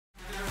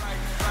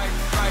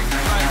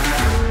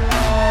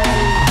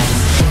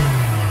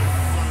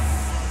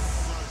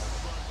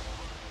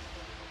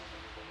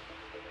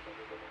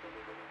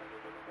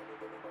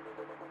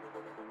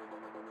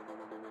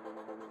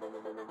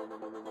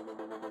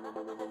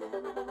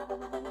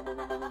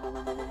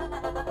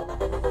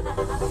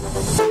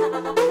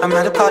I'm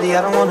at a party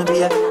I don't wanna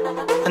be at,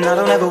 and I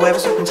don't ever wear a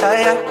suit and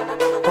tie.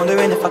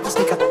 Wondering if I can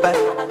sneak out the back.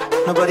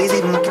 Nobody's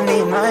even looking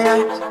me in my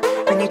eyes.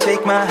 When you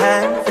take my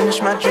hand,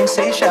 finish my drink,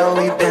 say shall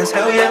we dance?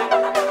 Hell yeah.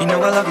 You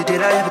know I love you,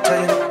 did I ever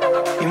tell you?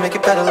 You make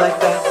it better like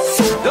that.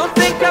 Don't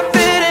think I'm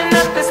fitting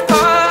at this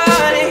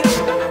party.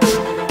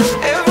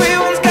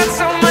 Everyone's got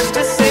so much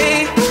to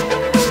say.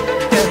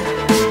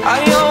 Yeah.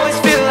 I always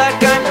feel like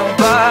I'm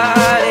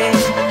nobody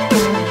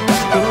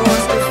who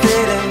wants to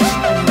fit in.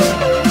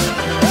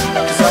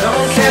 'Cause I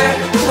don't care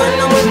when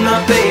I'm with my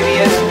baby,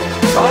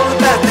 yeah. All the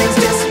bad things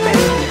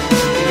dissipate.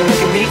 You're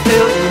making me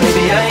feel that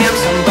maybe I am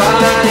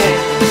somebody.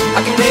 I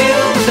can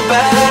deal with the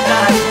bad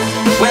nights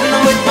when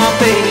I'm with my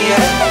baby,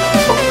 yeah.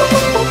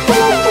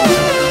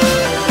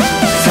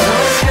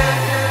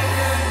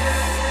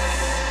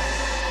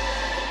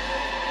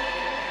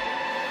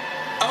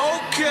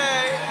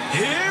 Okay,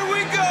 here we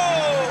go.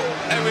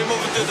 And we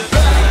move it to the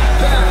back.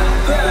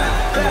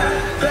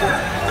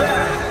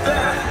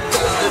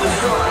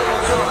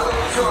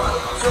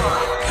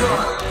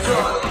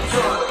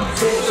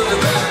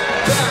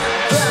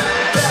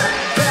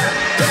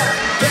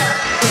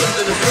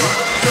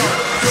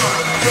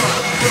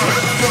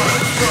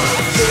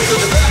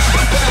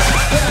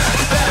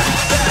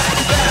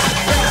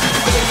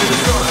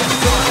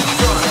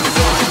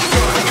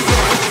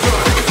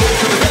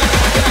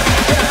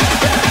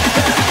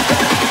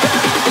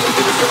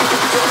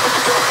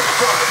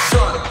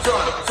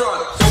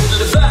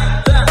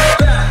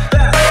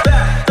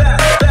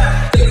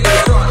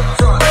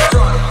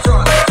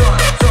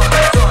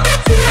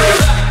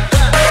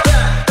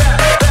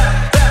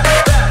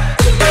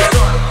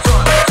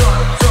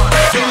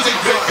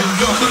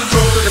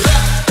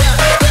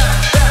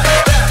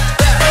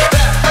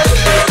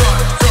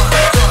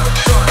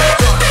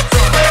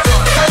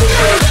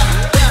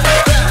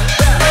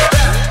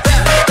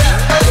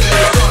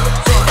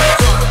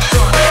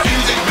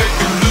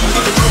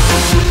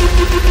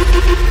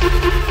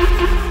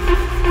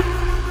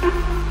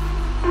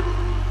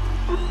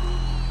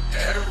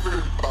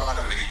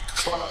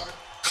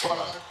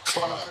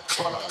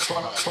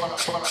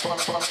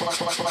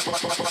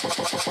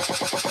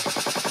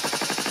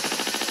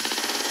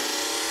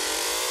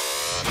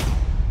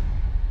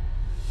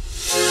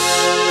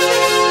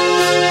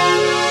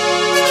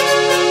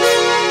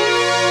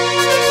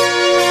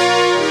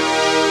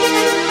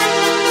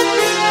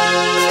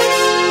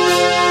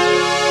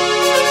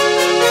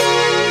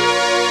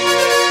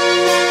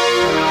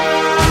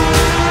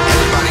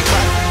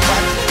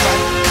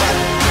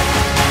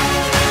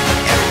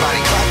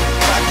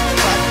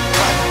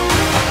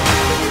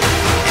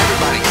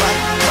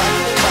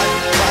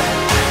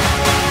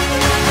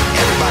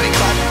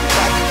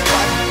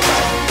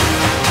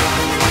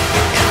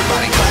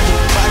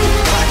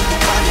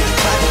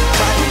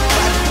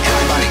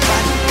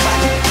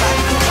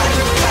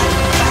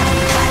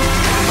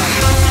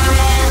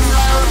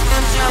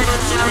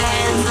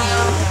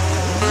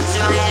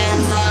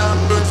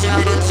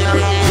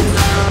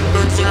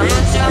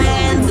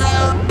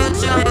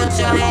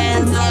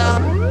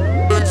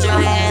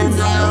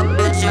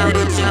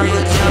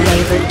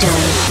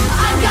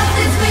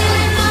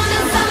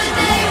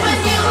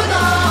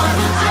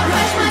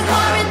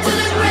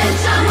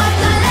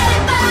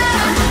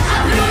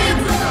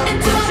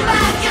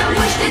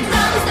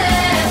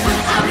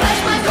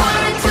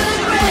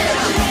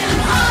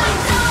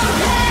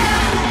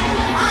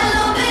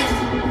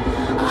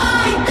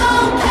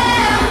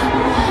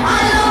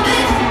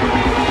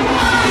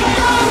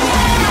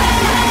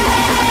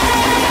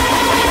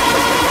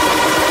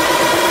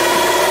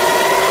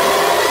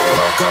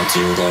 To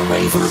the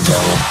raver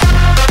dome.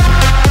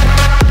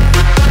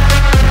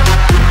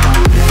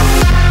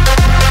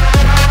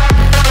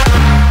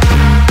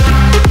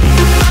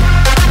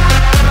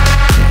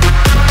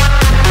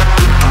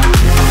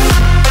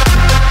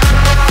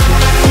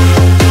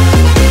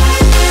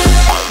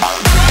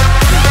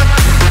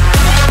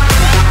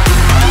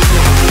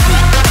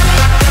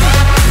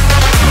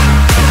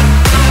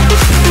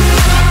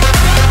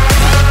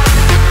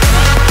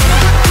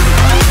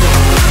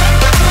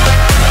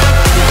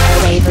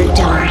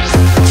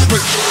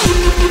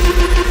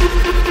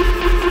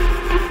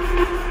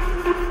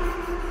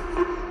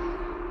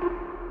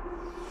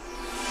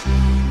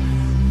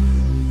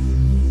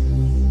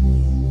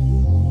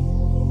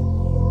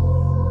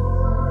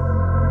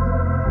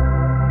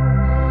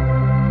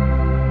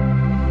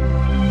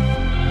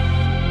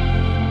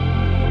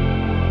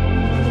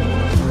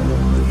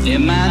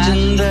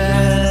 Imagine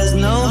there's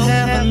no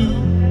heaven.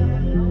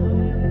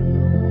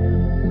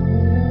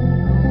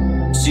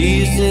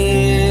 See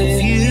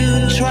if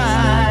you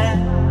try.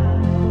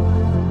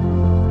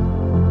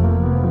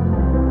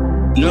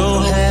 No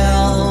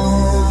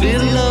hell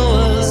below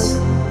us.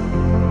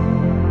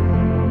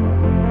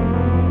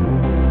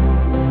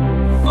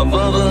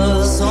 Above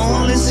us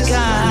only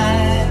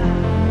sky.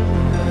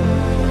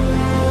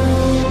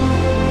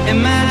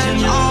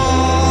 Imagine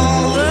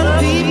all the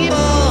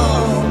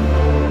people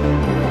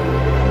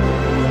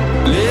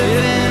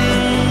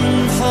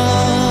living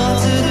for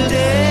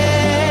today.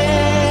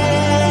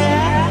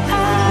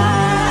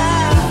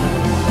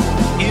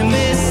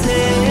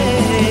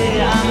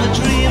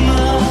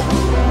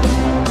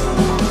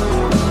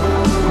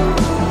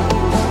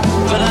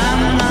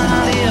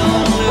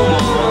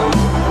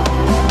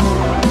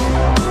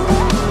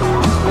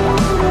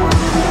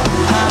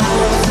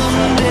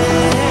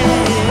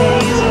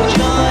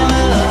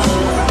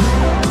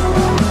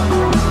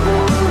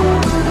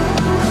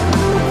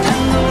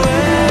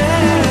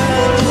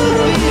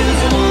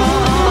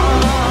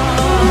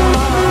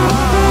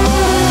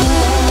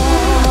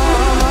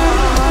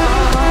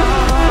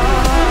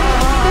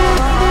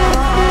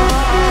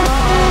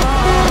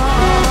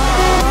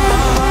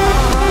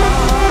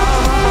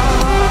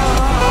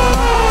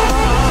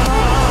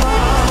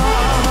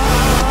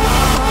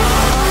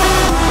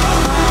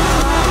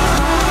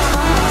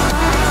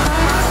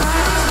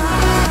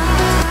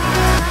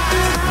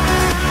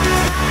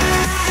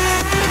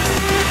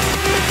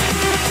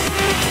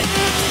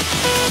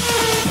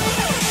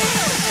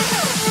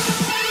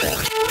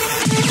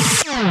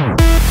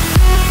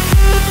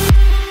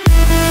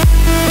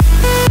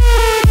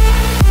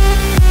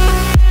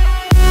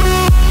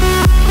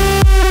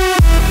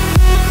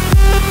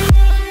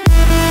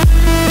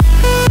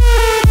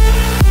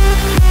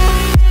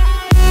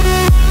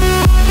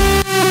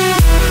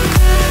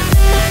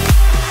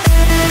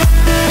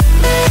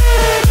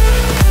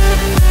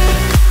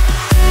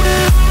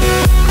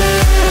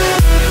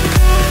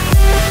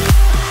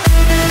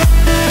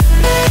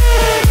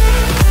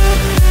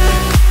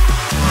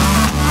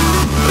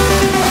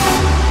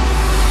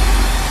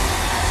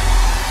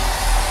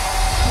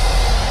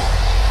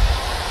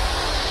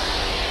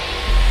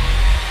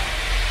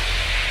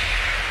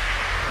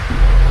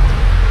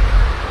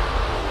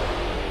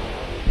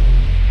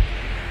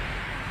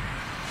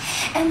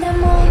 And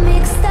I'm all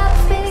mixed up,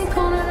 feeling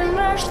cold and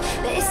rushed.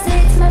 They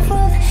say it's my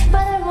fault,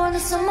 but I want it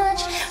so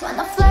much.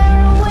 Wanna fly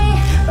away,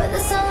 but the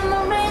sun and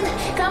my rain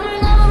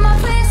coming over my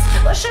face.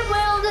 Wash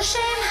away all the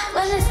shame.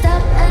 When I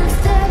stop and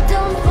stare,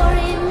 don't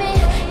worry me,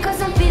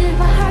 cause I'm feeling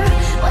for her,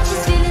 what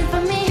she's feeling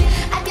for me.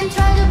 I can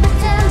try to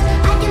pretend,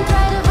 I can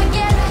try to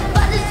forget,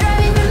 but it's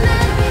driving me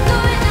mad.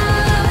 Going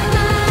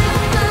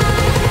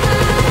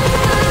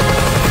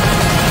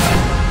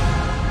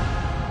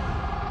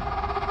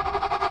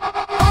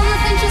all the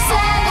things you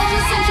said,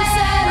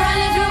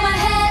 running through my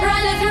head,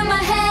 running through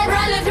my head,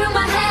 running through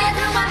my head.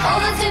 All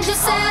the things you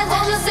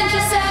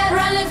said,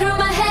 running through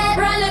my head,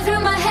 running through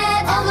my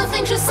head. All the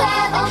things you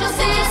said, all the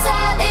things you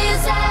said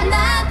is not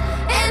enough.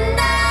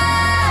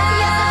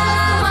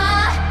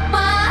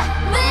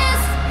 This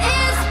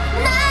is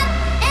not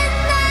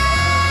enough.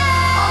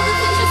 All the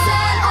things you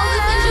said, all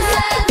the things you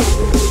said.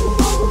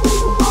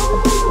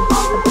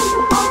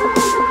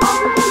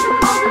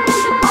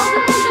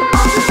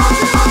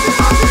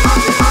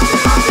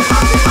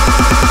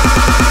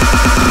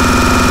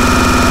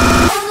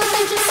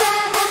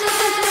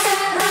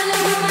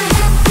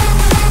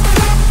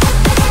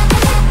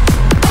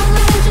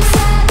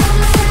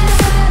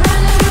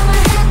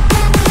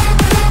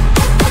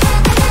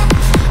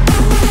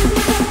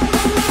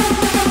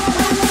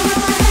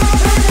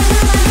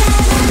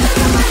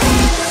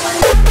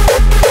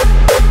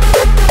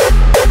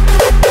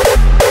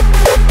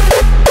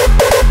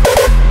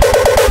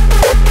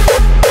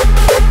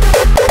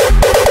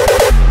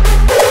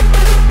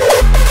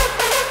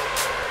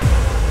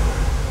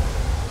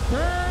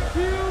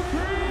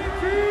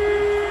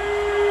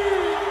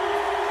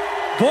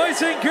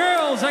 Boys and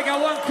girls, I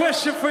got one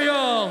question for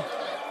y'all.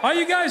 Are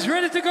you guys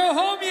ready to go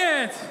home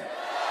yet?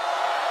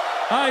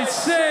 I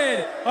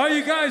said, are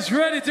you guys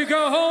ready to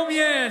go home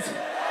yet?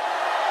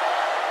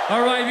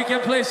 All right, we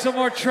can play some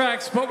more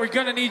tracks, but we're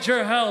gonna need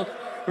your help.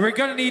 We're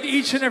gonna need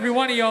each and every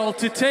one of y'all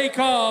to take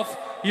off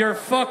your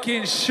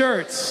fucking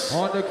shirts.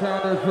 On the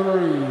count of 3,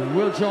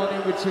 we'll join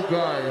in with you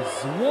guys.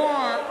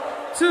 1,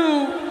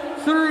 2,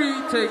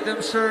 3. Take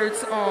them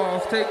shirts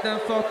off. Take them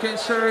fucking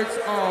shirts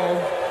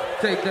off.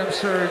 Take them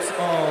shirts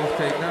off.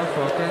 Take them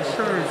fucking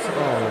shirts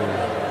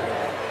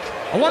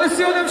off. I want to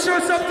see all them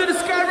shirts up to the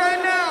sky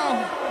right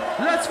now.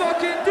 Let's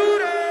fucking do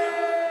that.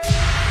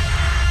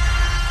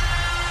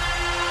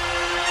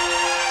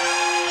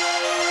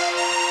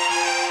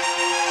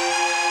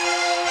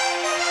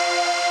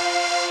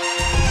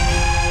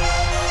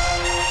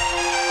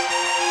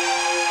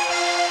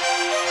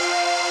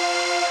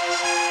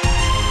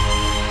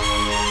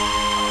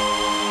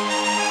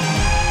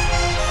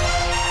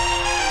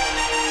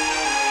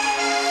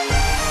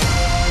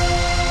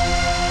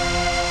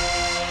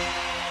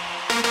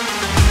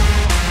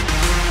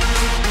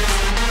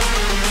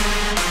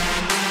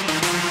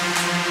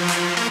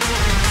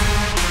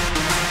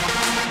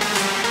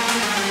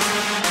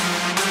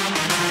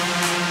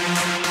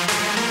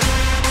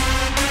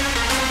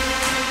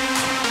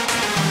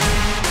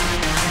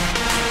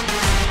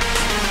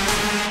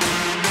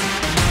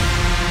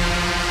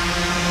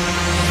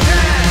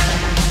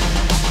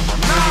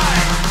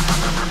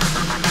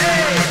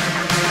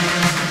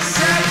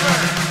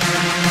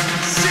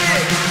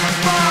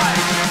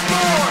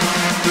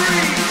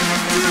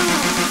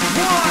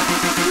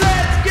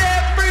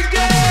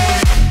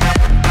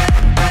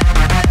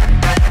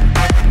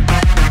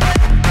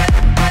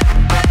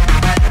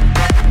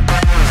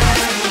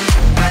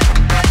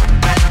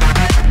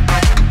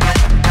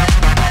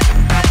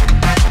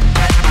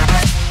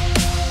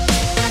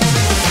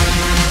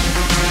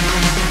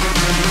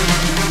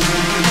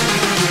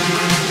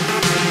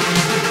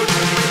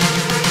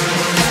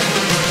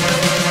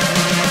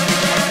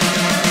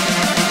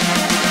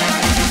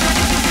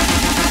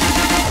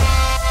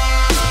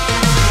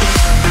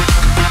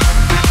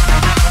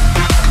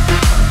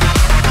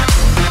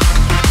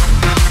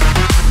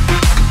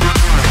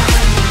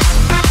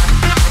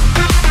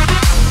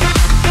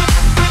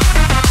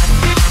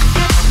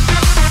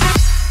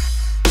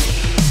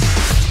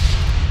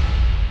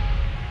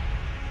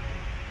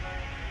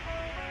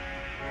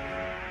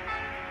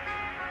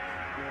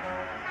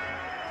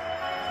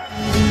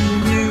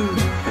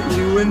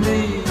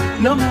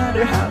 No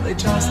matter how they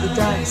toss the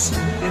dice, it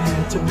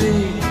had to be.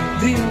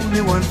 The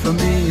only one for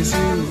me is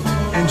you,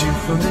 and you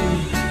for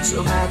me.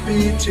 So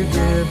happy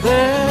together.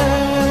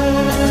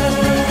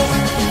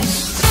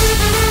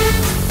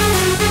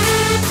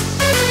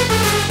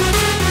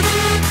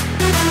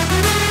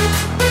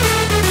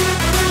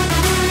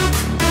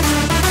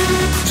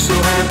 So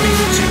happy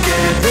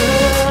together.